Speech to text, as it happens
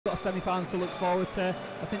Got a semi-final to look forward to.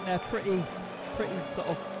 I think they're pretty sort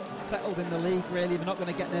of settled in the league, really. They're not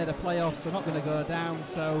going to get near the playoffs, they're not going to go down,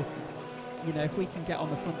 so you know, if we can get on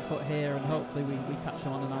the front foot here and hopefully we catch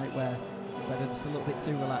them on a night where they're just a little bit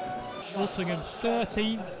too relaxed. Altringham's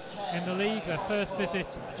 13th in the league, their first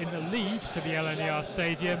visit in the league to the LNER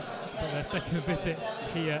Stadium, but their second visit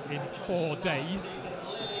here in 4 days.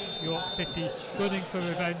 York City gunning for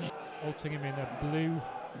revenge. Altrincham in a blue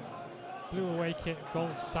away kit, gold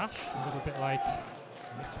sash, a little bit like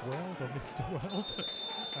Miss World or Mr. World.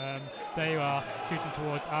 They are shooting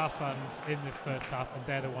towards our fans in this first half, and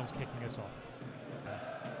they're the ones kicking us off.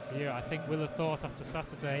 Here, I think Will have thought after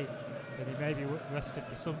Saturday that he may be rested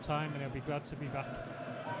for some time, and he'll be glad to be back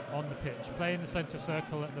on the pitch. Playing the centre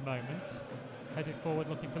circle at the moment. Headed forward,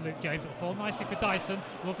 looking for Luke James. It'll fall nicely for Dyson.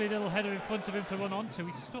 Lovely little header in front of him to run onto.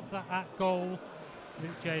 He stuck that at goal.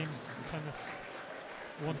 Luke James kind of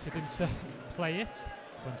wanted him to play it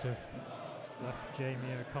in front of left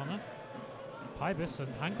Jamie O'Connor. Pybus,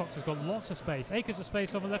 and Hancox has got lots of space, acres of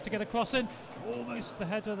space on the left to get a cross in. Almost the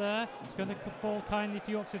header there. It's going to fall kindly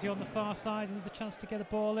to York City on the far side. Another chance to get a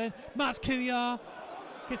ball in. Kouhyar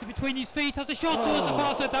gets it between his feet, has a shot towards the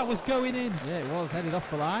far side. That was going in. Yeah, it was headed off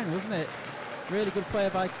the line, wasn't it? Really good play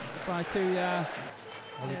by Kouhyar.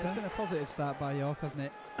 Yeah, it's been a positive start by York, hasn't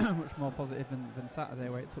it? Much more positive than Saturday,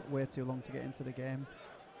 where it took way too long to get into the game.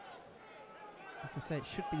 Like I say, it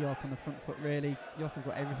should be York on the front foot, really. York have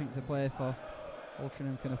got everything to play for.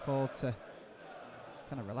 Altrincham can afford to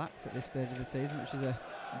kind of relax at this stage of the season, which is a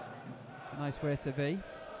nice way to be.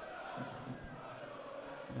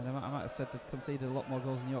 And I might have said they've conceded a lot more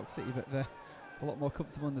goals than York City, but they're a lot more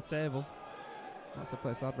comfortable on the table. That's the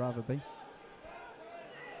place I'd rather be.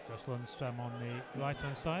 Just Lundstram on the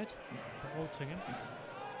right-hand side for Altrincham.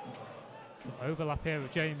 Overlap here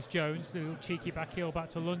with James Jones, little cheeky back heel back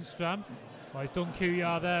to Lundstram. Well, he's done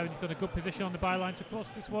Kouhyar there, and he's got a good position on the byline to cross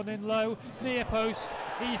this one in low, near post,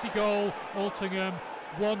 easy goal, Altrincham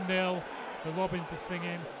 1-0. The Robins are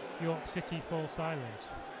singing, York City fall silent.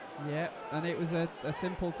 Yeah, and it was a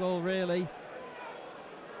simple goal, really.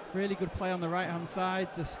 Really good play on the right-hand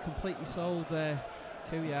side, just completely sold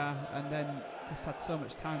Kouhyar, and then just had so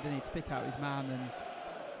much time, didn't he, to pick out his man, and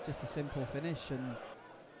just a simple finish, and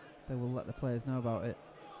they will let the players know about it.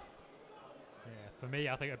 Yeah, for me,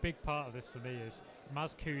 I think a big part of this for me is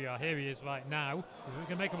Kouhyar. Here he is right now. He's going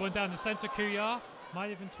to make a run down the centre. Kouhyar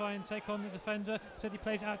might even try and take on the defender. Said he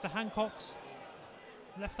plays it out to Hancox.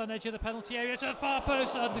 Left on edge of the penalty area to the far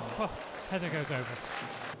post, and the header goes over.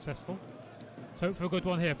 Successful. So hope for a good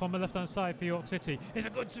one here from the left-hand side for York City. It's a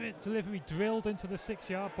good delivery drilled into the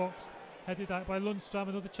 6-yard box. Headed out by Lundstram.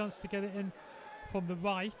 Another chance to get it in from the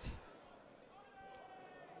right.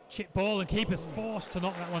 Chip ball, and keeper's forced to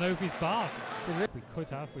knock that one over his bar. If we could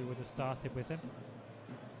have, we would have started with him.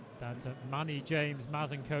 It's down to Manny, James,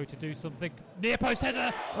 Maz and Co to do something. Near post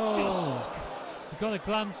header! Just got a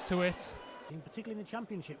glance to it. Particularly in the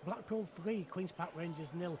Championship, Blackpool 3, Queen's Park Rangers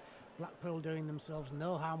 0. Blackpool doing themselves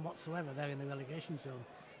no harm whatsoever. They're in the relegation zone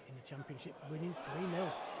in the Championship, winning 3-0 at the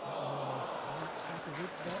moment. Started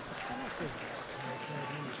with a penalty in the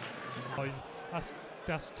 3rd minute.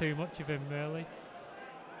 That's too much of him, really.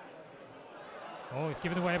 Oh, he's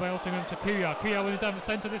given away by Altrincham to Kouhyar. Kouhyar winning down the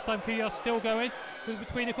centre this time. Kouhyar still going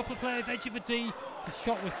between a couple of players, edge of a D. His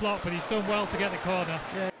shot was blocked, but he's done well to get the corner.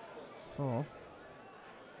 Yeah. 4.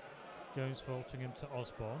 Jones for Altrincham to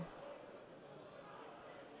Osborne.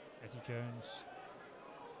 Eddie Jones.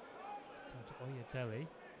 It's down to Oyedele.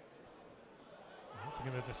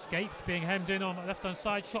 Altrincham have escaped being hemmed in on the left-hand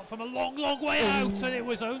side. Shot from a long, long way out, and it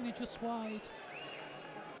was only just wide.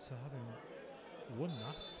 So having won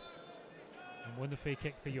that, and won the free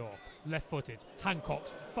kick for York. Left-footed,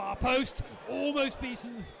 Hancox, far post, almost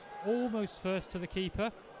beaten, almost first to the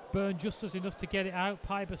keeper. Byrne just does enough to get it out.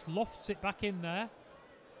 Pybus lofts it back in there,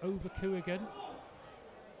 over Kouogun.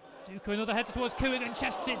 Duku, another header towards Kouogun,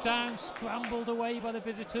 chests it down, scrambled away by the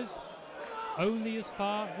visitors. Only as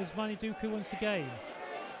far as Manny Duku once again.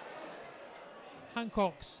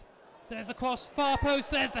 Hancox, there's the cross, far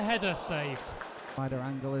post, there's the header, saved. Wider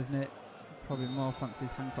angle, isn't it? Probably more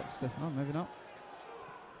fancies Hancox to, oh, maybe not.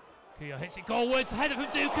 Kouhyar hits it goalwards, header from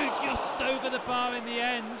Duku, just over the bar in the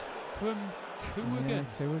end from Kouogun. Yeah,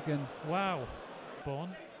 Kouogun. Wow.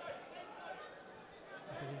 Born.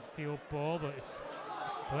 Field ball, but it's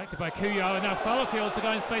collected by Kouhyar, and now Fallowfield's the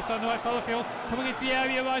guy in space on the right. Fallowfield coming into the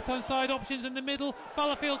area, right hand side, options in the middle.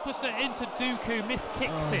 Fallowfield puts it into Duku,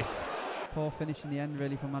 miskicks it. Poor finish in the end,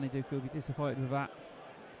 really, for Manny Duku. Will be disappointed with that.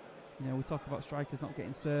 You know, we talk about strikers not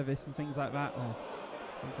getting service and things like that. Oh,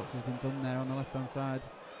 Hancox has been done there on the left hand side.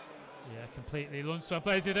 Yeah, completely. Lundstrom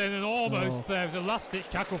plays it in and almost there was a last-ditch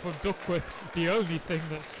tackle from Duckworth, the only thing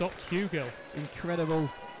that stopped Hugill. Incredible.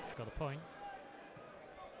 Got a point.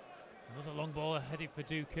 Another long ball headed for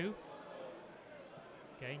Duku.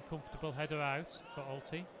 Again, comfortable header out for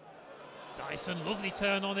Alty. Dyson, lovely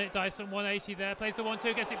turn on it. Dyson 180 there, plays the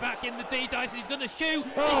 1-2, gets it back in the D. Dyson, he's going to shoot.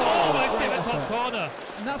 He's almost in the top corner.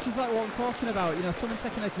 And that's exactly what I'm talking about. You know, someone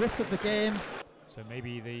taking a grip of the game. So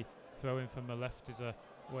maybe the throw in from the left is a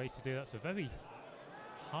way to do that. It's a very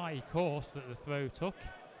high course that the throw took,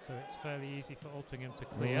 so it's fairly easy for Altrincham to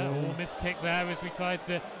clear. Missed kick there as we tried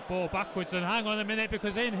the ball backwards, and hang on a minute,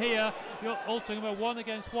 because in here Altrincham are 1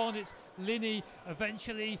 against 1. It's Linney.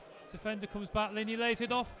 Eventually defender comes back, Linney lays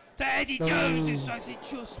it off to Eddie Jones, who strikes it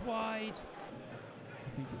just wide.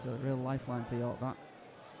 I think it's a real lifeline for York, that.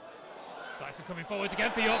 Dyson coming forward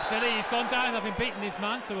again for York City. He's gone down having beaten his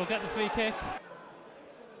man, so we'll get the free kick.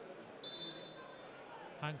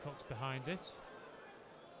 Hancox behind it.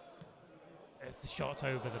 There's the shot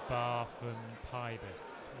over the bar from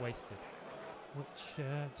Pybus, wasted. Which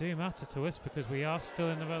do matter to us because we are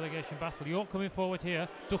still in the relegation battle. York coming forward here.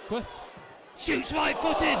 Duckworth shoots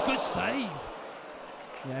right-footed, good save.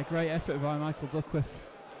 Yeah, great effort by Michael Duckworth.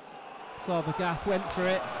 Saw the gap, went for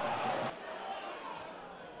it.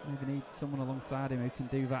 Maybe need someone alongside him who can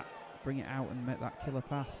do that, bring it out and make that killer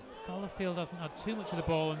pass. Fallowfield hasn't had too much of the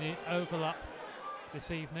ball in the overlap this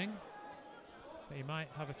evening, but he might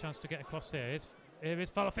have a chance to get across here. Here is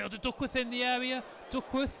Fallowfield to Duckworth in the area.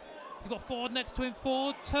 Duckworth, he's got Forde next to him.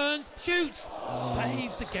 Forde turns, shoots,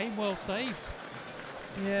 saves. The game well saved.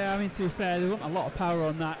 Yeah, I mean, to be fair, there wasn't a lot of power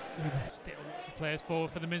on that. Still lots of players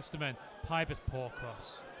forward for the Minstermen. Pybus, poor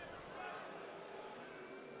cross.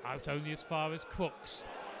 Out only as far as Crookes.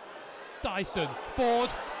 Dyson,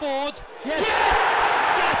 Forde, yes!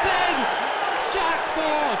 Get in! Shaq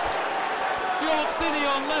Forde! York City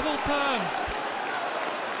on level terms,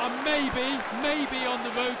 and maybe on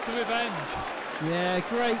the road to revenge. Yeah,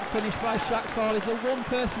 great finish by Shaq Forde. He's the one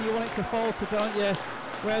person you want it to fall to, don't you?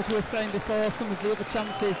 Whereas we were saying before, some of the other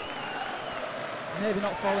chances maybe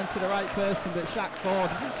not falling to the right person, but Shaq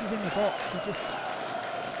Forde, once he's in the box, he just...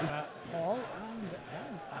 Hall and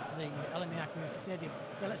down at the LNEA Community Stadium.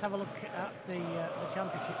 Yeah, let's have a look at the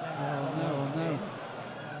championship then. No.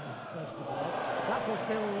 First of all, Blackpool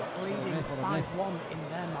still leading 5-1 in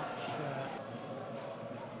their match.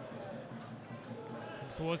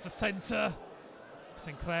 Towards the centre.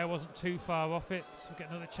 Sinclair wasn't too far off it, so get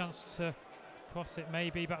another chance to cross it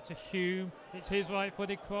maybe back to Hume. It's his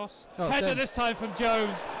right-footed cross. Header this time from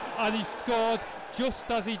Jones, and he scored just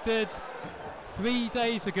as he did 3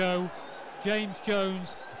 days ago. James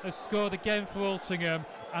Jones has scored again for Altrincham,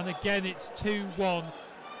 and again it's 2-1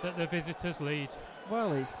 that the visitors lead.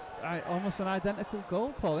 Well, it's almost an identical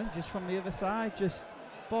goal, Paul, just from the other side, just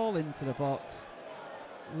ball into the box,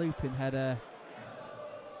 looping header.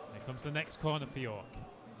 Here comes the next corner for York.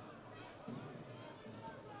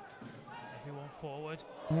 Everyone forward.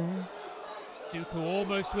 Duku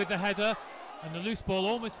almost with the header, and the loose ball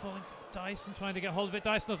almost falling for Dyson, trying to get hold of it.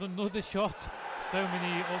 Dyson has another shot. So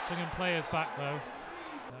many Altrincham players back though.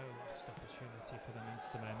 No last opportunity for the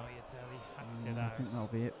Minstermen. Not yet. Delhi hacks it out. I think that'll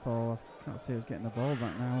be it, Paul. I can't see us getting the ball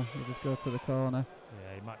back now. We'll just go to the corner.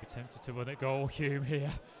 Yeah, he might be tempted to run at goal, Hume here.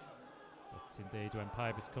 But indeed, when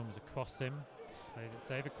Pybus comes across him, plays it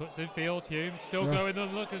safe, it cuts in field. Hume still going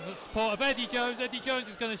and look as a support of Eddie Jones. Eddie Jones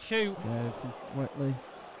is going to shoot. Save from Whitley.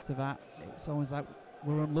 To that, it's always like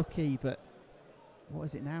we're unlucky, but what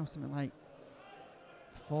is it now? Something like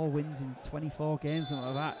 4 wins in 24 games, something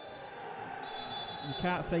like that. You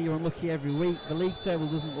can't say you're unlucky every week. The league table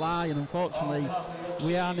doesn't lie, and unfortunately,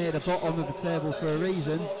 we are near the bottom of the table for a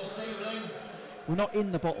reason. We're not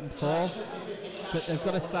in the bottom 4, but they've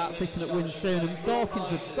got to start picking up wins soon. And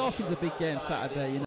Dawkins a big game Saturday, you know.